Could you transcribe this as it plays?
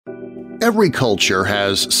Every culture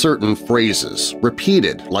has certain phrases,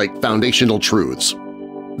 repeated like foundational truths.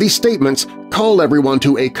 These statements call everyone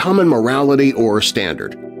to a common morality or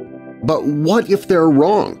standard. But what if they're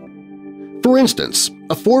wrong? For instance,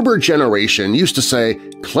 a former generation used to say,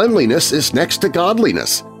 "Cleanliness is next to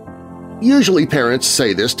godliness." Usually parents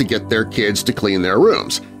say this to get their kids to clean their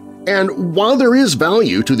rooms, and while there is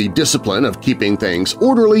value to the discipline of keeping things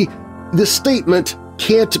orderly, this statement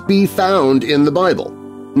can't be found in the Bible.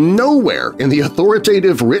 Nowhere in the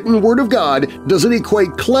authoritative written Word of God does it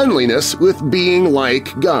equate cleanliness with being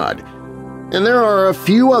like God. And there are a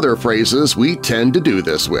few other phrases we tend to do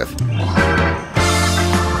this with.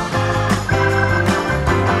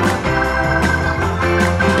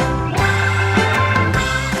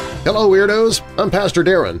 Hello Weirdos! I'm Pastor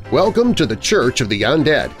Darren. Welcome to the Church of the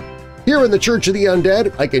Undead. Here in the Church of the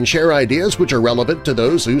Undead, I can share ideas which are relevant to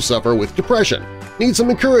those who suffer with depression, need some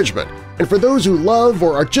encouragement, and for those who love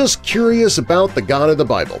or are just curious about the God of the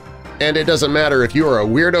Bible. And it doesn't matter if you are a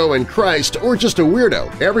weirdo in Christ or just a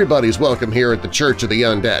weirdo, everybody's welcome here at the Church of the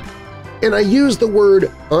Undead. And I use the word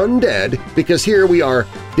undead because here we are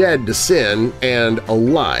dead to sin and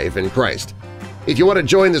alive in Christ. If you want to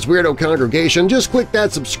join this weirdo congregation, just click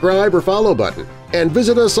that subscribe or follow button and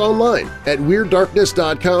visit us online at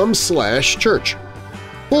weirddarkness.com/church.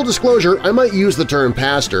 Full disclosure, I might use the term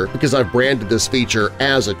pastor because I've branded this feature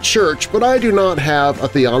as a church, but I do not have a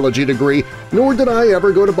theology degree, nor did I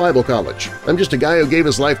ever go to Bible college. I'm just a guy who gave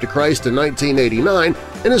his life to Christ in 1989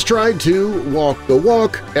 and has tried to walk the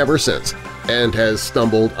walk ever since, and has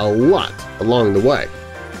stumbled a lot along the way.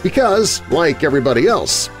 Because, like everybody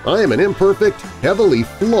else, I am an imperfect, heavily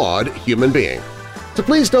flawed human being. So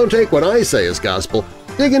please don't take what I say as gospel.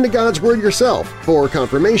 Dig into God's Word yourself for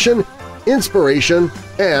confirmation, inspiration,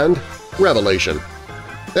 and revelation.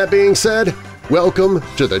 That being said, welcome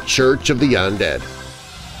to the Church of the Undead.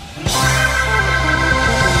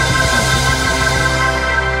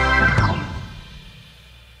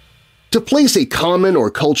 To place a common or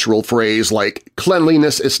cultural phrase like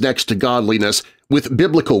 "cleanliness is next to godliness" with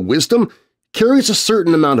biblical wisdom carries a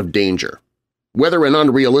certain amount of danger. Whether an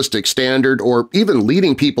unrealistic standard or even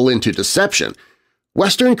leading people into deception,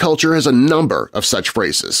 Western culture has a number of such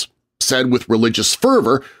phrases. Said with religious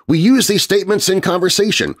fervor, we use these statements in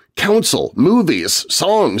conversation, counsel, movies,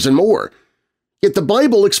 songs, and more. Yet the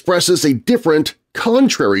Bible expresses a different,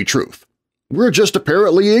 contrary truth. We're just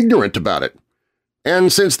apparently ignorant about it.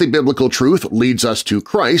 And since the biblical truth leads us to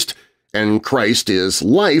Christ, and Christ is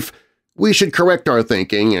life, we should correct our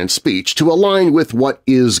thinking and speech to align with what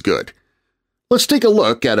is good. Let's take a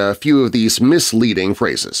look at a few of these misleading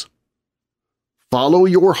phrases. Follow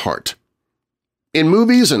your heart. In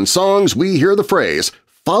movies and songs, we hear the phrase,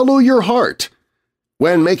 "follow your heart."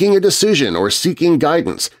 When making a decision or seeking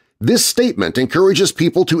guidance, this statement encourages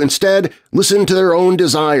people to instead listen to their own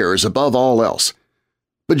desires above all else.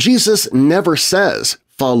 But Jesus never says,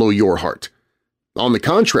 "follow your heart." On the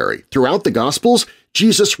contrary, throughout the Gospels,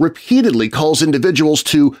 Jesus repeatedly calls individuals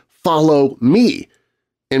to follow me.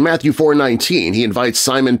 In Matthew 4:19, he invites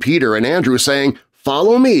Simon Peter and Andrew saying,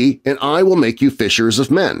 "Follow me, and I will make you fishers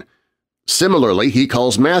of men." Similarly, he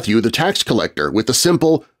calls Matthew the tax collector with the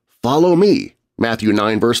simple, "Follow me," Matthew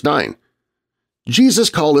 9 verse 9.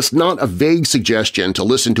 Jesus' call is not a vague suggestion to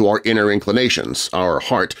listen to our inner inclinations, our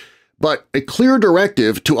heart, but a clear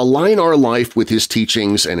directive to align our life with his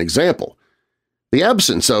teachings and example. The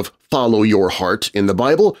absence of "follow your heart" in the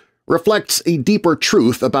Bible reflects a deeper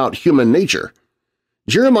truth about human nature.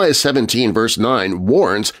 Jeremiah 17 verse 9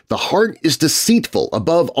 warns, "The heart is deceitful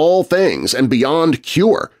above all things and beyond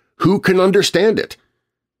cure. Who can understand it?"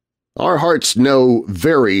 Our hearts know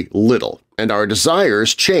very little, and our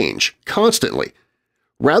desires change constantly.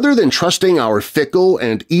 Rather than trusting our fickle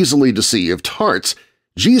and easily deceived hearts,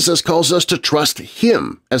 Jesus calls us to trust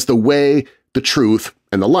Him as the way, the truth,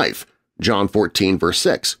 and the life, John 14 verse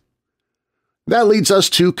 6. That leads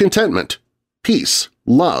us to contentment, peace,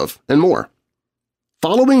 love, and more.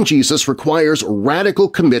 Following Jesus requires radical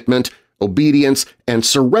commitment, obedience, and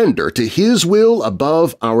surrender to His will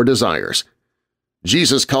above our desires.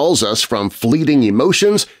 Jesus calls us from fleeting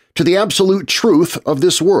emotions to the absolute truth of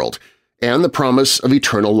this world and the promise of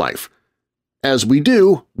eternal life. As we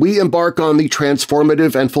do, we embark on the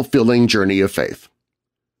transformative and fulfilling journey of faith.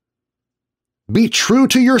 Be true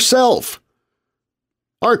to yourself.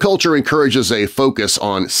 Our culture encourages a focus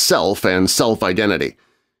on self and self-identity.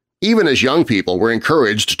 Even as young people, we're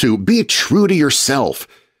encouraged to be true to yourself,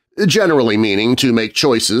 generally meaning to make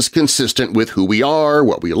choices consistent with who we are,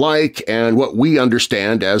 what we like, and what we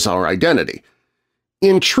understand as our identity.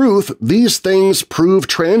 In truth, these things prove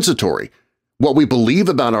transitory. What we believe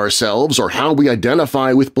about ourselves or how we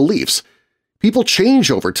identify with beliefs People change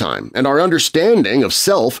over time, and our understanding of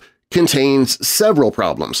self contains several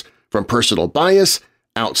problems, from personal bias,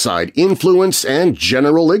 outside influence, and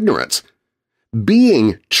general ignorance.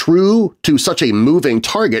 Being true to such a moving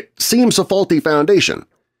target seems a faulty foundation.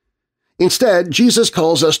 Instead, Jesus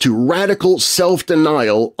calls us to radical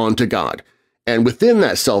self-denial unto God, and within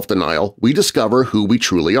that self-denial we discover who we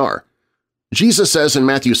truly are. Jesus says in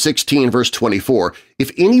Matthew 16, verse 24,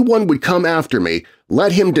 "If anyone would come after me,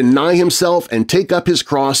 let him deny himself and take up his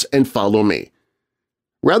cross and follow me."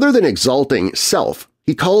 Rather than exalting self,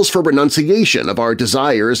 he calls for renunciation of our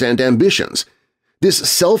desires and ambitions. This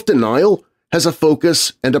self-denial has a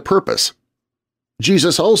focus and a purpose.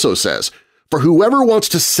 Jesus also says, "For whoever wants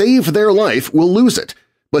to save their life will lose it,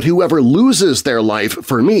 but whoever loses their life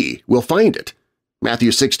for me will find it."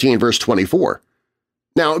 Matthew 16, verse 24.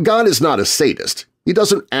 Now, God is not a sadist. He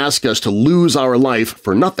doesn't ask us to lose our life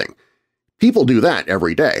for nothing. People do that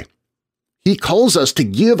every day. He calls us to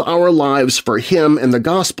give our lives for Him and the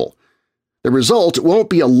gospel. The result won't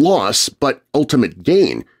be a loss but ultimate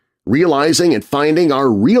gain, realizing and finding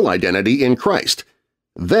our real identity in Christ.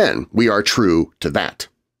 Then we are true to that.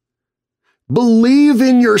 Believe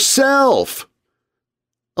in yourself!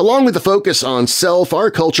 Along with the focus on self,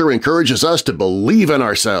 our culture encourages us to believe in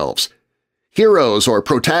ourselves. Heroes or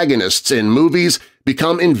protagonists in movies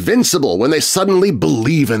become invincible when they suddenly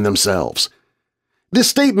believe in themselves. This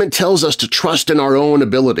statement tells us to trust in our own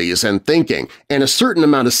abilities and thinking and a certain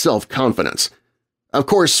amount of self-confidence. Of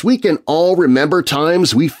course, we can all remember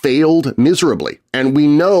times we failed miserably, and we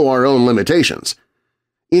know our own limitations.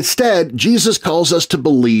 Instead, Jesus calls us to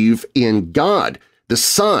believe in God, the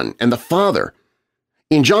Son, and the Father.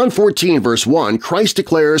 In John 14, verse 1, Christ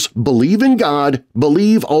declares, "Believe in God,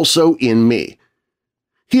 believe also in me."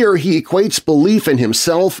 Here he equates belief in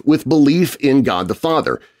himself with belief in God the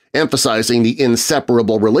Father, emphasizing the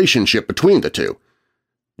inseparable relationship between the two.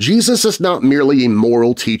 Jesus is not merely a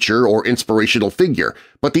moral teacher or inspirational figure,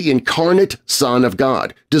 but the incarnate Son of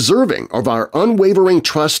God, deserving of our unwavering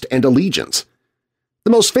trust and allegiance.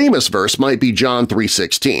 The most famous verse might be John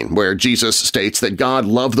 3:16, where Jesus states that God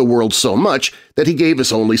loved the world so much that He gave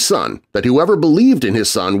His only Son, that whoever believed in His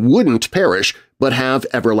Son wouldn't perish but have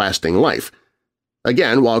everlasting life.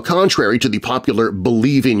 Again, while contrary to the popular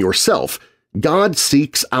 "believe in yourself," God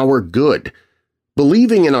seeks our good.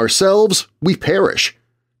 Believing in ourselves, we perish.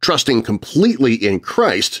 Trusting completely in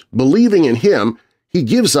Christ, believing in Him, He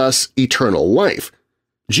gives us eternal life.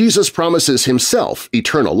 Jesus promises Himself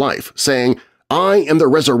eternal life, saying, "I am the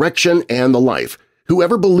resurrection and the life.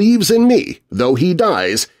 Whoever believes in me, though he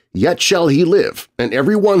dies, yet shall he live, and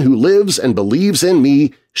everyone who lives and believes in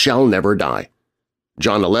me shall never die."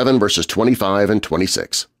 John 11, verses 25 and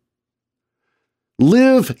 26.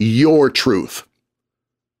 Live your truth.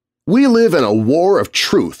 We live in a war of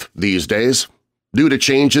truth these days. Due to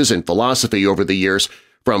changes in philosophy over the years,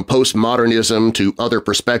 from postmodernism to other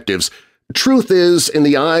perspectives, truth is, in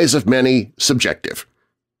the eyes of many, subjective.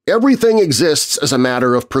 Everything exists as a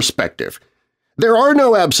matter of perspective. There are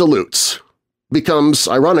no absolutes. Becomes,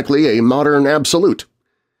 ironically, a modern absolute.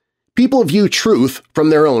 People view truth from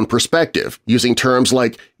their own perspective, using terms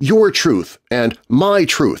like your truth and my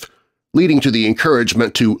truth, leading to the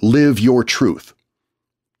encouragement to live your truth.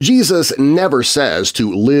 Jesus never says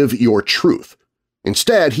to live your truth.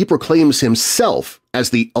 Instead, He proclaims Himself as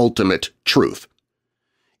the ultimate truth.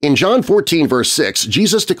 In John 14, verse 6,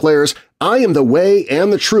 Jesus declares, "I am the way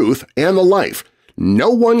and the truth and the life. No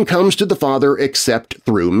one comes to the Father except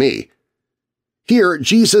through me." Here,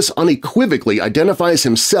 Jesus unequivocally identifies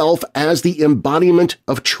Himself as the embodiment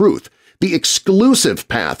of truth, the exclusive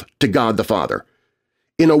path to God the Father.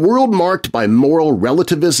 In a world marked by moral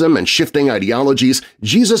relativism and shifting ideologies,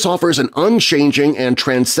 Jesus offers an unchanging and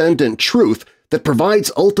transcendent truth that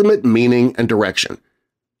provides ultimate meaning and direction.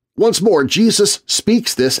 Once more, Jesus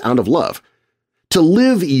speaks this out of love. To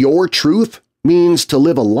live your truth means to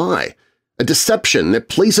live a lie, a deception that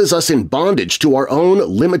places us in bondage to our own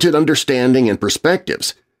limited understanding and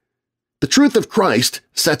perspectives. The truth of Christ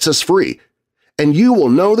sets us free, and you will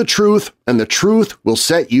know the truth, and the truth will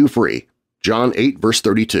set you free. John 8, verse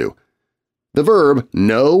 32. The verb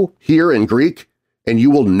know here in Greek, and you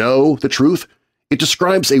will know the truth, it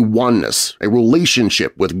describes a oneness, a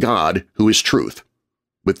relationship with God who is truth.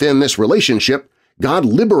 Within this relationship, God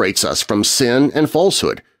liberates us from sin and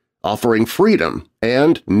falsehood, offering freedom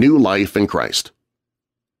and new life in Christ.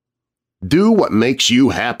 Do what makes you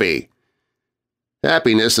happy.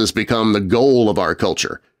 Happiness has become the goal of our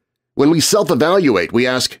culture. When we self-evaluate, we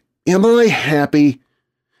ask, "Am I happy?"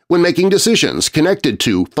 When making decisions connected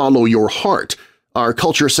to follow your heart, our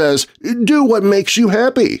culture says, "Do what makes you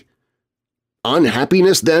happy."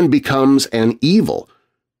 Unhappiness then becomes an evil.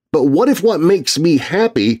 But what if what makes me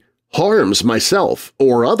happy harms myself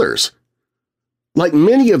or others? Like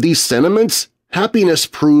many of these sentiments, happiness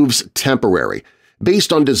proves temporary,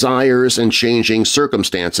 based on desires and changing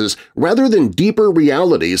circumstances rather than deeper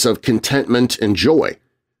realities of contentment and joy.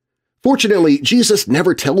 Fortunately, Jesus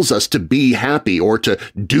never tells us to be happy or to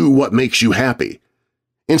do what makes you happy.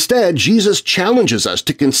 Instead, Jesus challenges us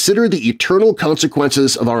to consider the eternal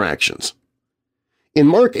consequences of our actions. In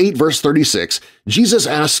Mark 8 verse 36, Jesus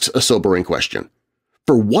asks a sobering question.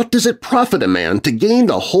 For what does it profit a man to gain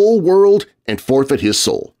the whole world and forfeit his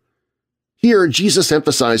soul? Here, Jesus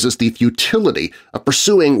emphasizes the futility of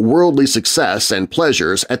pursuing worldly success and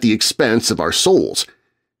pleasures at the expense of our souls.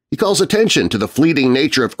 He calls attention to the fleeting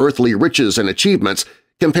nature of earthly riches and achievements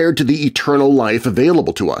compared to the eternal life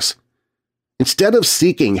available to us. Instead of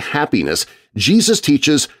seeking happiness, Jesus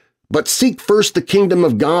teaches, "But seek first the kingdom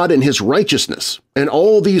of God and His righteousness, and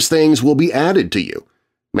all these things will be added to you."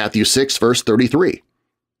 Matthew 6 verse 33.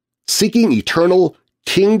 Seeking eternal,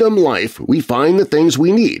 kingdom life, we find the things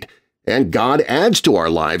we need, and God adds to our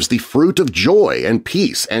lives the fruit of joy and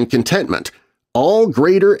peace and contentment, all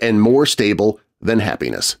greater and more stable than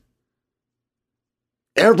happiness.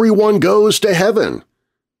 Everyone goes to heaven.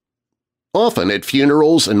 Often at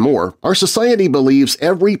funerals and more, our society believes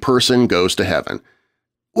every person goes to heaven.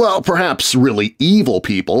 Well, perhaps really evil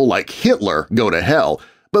people like Hitler go to hell,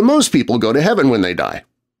 but most people go to heaven when they die.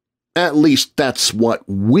 At least that's what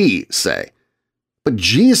we say. But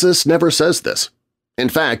Jesus never says this. In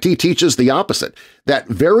fact, He teaches the opposite, that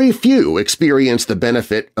very few experience the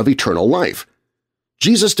benefit of eternal life.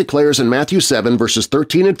 Jesus declares in Matthew 7 verses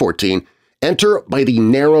 13 and 14, "Enter by the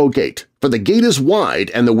narrow gate, for the gate is wide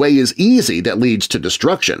and the way is easy that leads to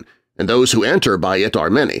destruction, and those who enter by it are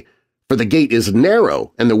many. For the gate is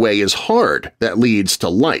narrow and the way is hard that leads to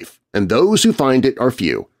life, and those who find it are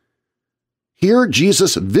few." Here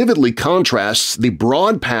Jesus vividly contrasts the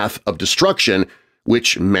broad path of destruction,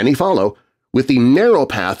 which many follow, with the narrow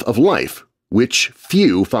path of life, which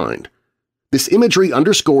few find. This imagery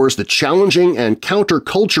underscores the challenging and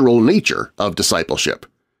countercultural nature of discipleship.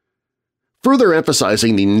 Further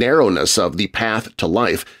emphasizing the narrowness of the path to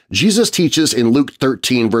life, Jesus teaches in Luke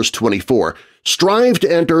 13 verse 24, "Strive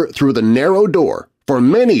to enter through the narrow door, for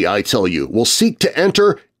many, I tell you, will seek to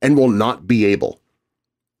enter and will not be able."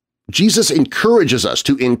 Jesus encourages us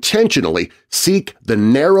to intentionally seek the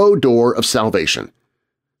narrow door of salvation.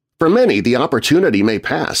 For many, the opportunity may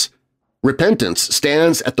pass. Repentance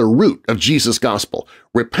stands at the root of Jesus' gospel.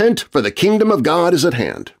 "Repent, for the kingdom of God is at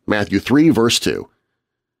hand." Matthew 3 verse 2.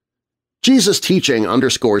 Jesus' teaching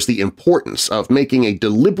underscores the importance of making a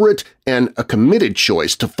deliberate and a committed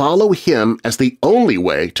choice to follow Him as the only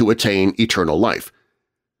way to attain eternal life.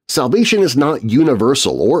 Salvation is not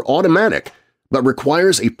universal or automatic, but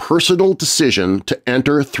requires a personal decision to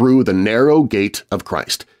enter through the narrow gate of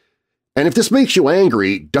Christ. And if this makes you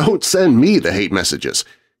angry, don't send me the hate messages.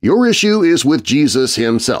 Your issue is with Jesus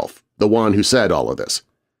Himself, the one who said all of this.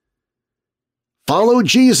 Follow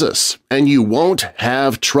Jesus and you won't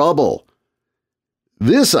have trouble.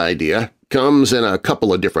 This idea comes in a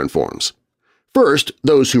couple of different forms. First,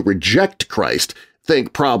 those who reject Christ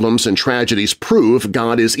think problems and tragedies prove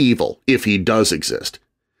God is evil, if He does exist.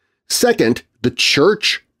 Second, the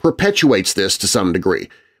Church perpetuates this to some degree,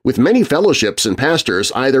 with many fellowships and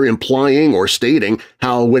pastors either implying or stating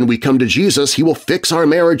how when we come to Jesus He will fix our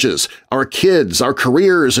marriages, our kids, our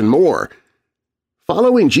careers, and more.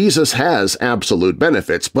 Following Jesus has absolute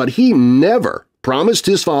benefits, but He never promised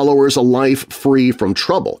His followers a life free from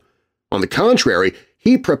trouble. On the contrary,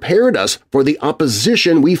 He prepared us for the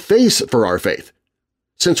opposition we face for our faith.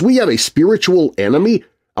 Since we have a spiritual enemy,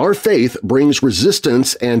 our faith brings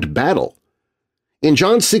resistance and battle. In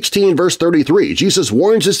John 16 verse 33, Jesus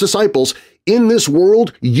warns His disciples, "In this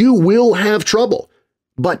world you will have trouble,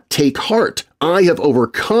 but take heart, I have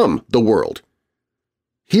overcome the world."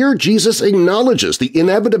 Here Jesus acknowledges the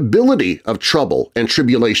inevitability of trouble and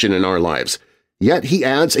tribulation in our lives, yet He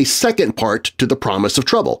adds a second part to the promise of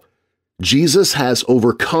trouble. Jesus has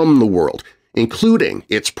overcome the world, including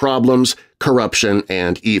its problems, corruption,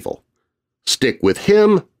 and evil. Stick with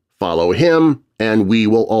Him, follow Him, and we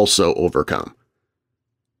will also overcome.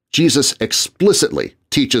 Jesus explicitly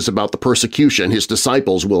teaches about the persecution His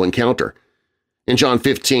disciples will encounter. In John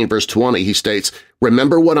 15 verse 20 He states,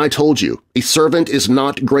 "Remember what I told you, a servant is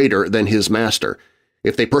not greater than his master.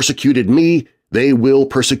 If they persecuted me, they will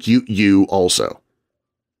persecute you also."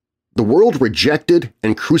 The world rejected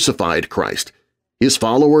and crucified Christ. His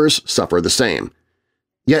followers suffer the same.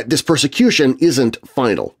 Yet this persecution isn't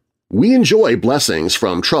final. We enjoy blessings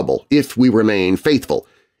from trouble if we remain faithful,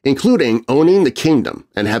 including owning the kingdom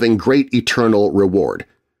and having great eternal reward.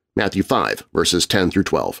 Matthew 5, verses 10 through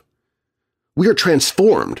 12. We are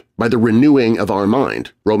transformed by the renewing of our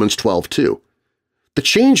mind. Romans 12:2. The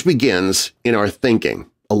change begins in our thinking,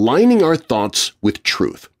 aligning our thoughts with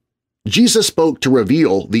truth. Jesus spoke to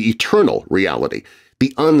reveal the eternal reality,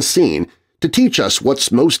 the unseen, to teach us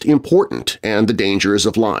what's most important and the dangers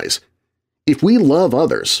of lies. If we love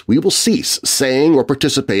others, we will cease saying or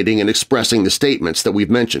participating in expressing the statements that we've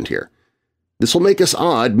mentioned here. This will make us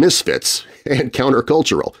odd misfits and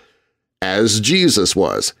countercultural, as Jesus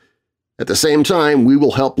was. At the same time, we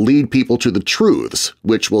will help lead people to the truths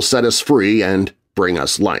which will set us free and bring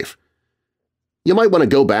us life. You might want to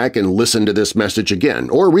go back and listen to this message again,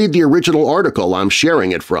 or read the original article I'm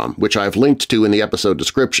sharing it from, which I've linked to in the episode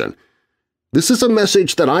description. This is a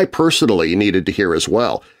message that I personally needed to hear as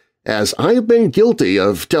well, as I've been guilty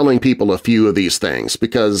of telling people a few of these things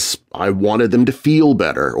because I wanted them to feel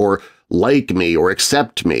better or like me or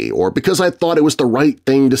accept me, or because I thought it was the right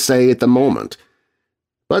thing to say at the moment.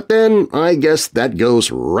 But then I guess that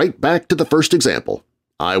goes right back to the first example.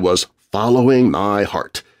 I was following my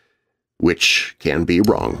heart, which can be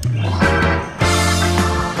wrong.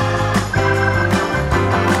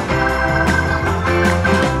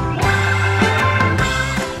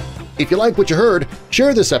 If you like what you heard,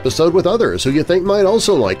 share this episode with others who you think might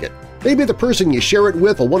also like it. Maybe the person you share it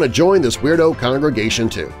with will want to join this weirdo congregation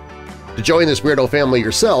too. To join this weirdo family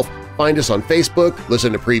yourself, find us on Facebook,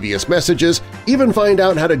 listen to previous messages, even find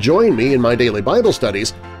out how to join me in my daily Bible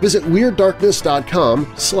studies, visit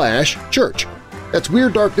WeirdDarkness.com/church. That's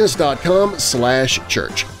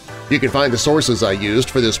WeirdDarkness.com/church. You can find the sources I used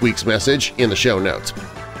for this week's message in the show notes.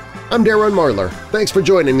 I'm Darren Marlar. Thanks for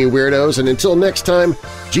joining me, Weirdos, and until next time,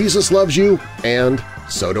 Jesus loves you, and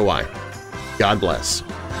so do I. God bless.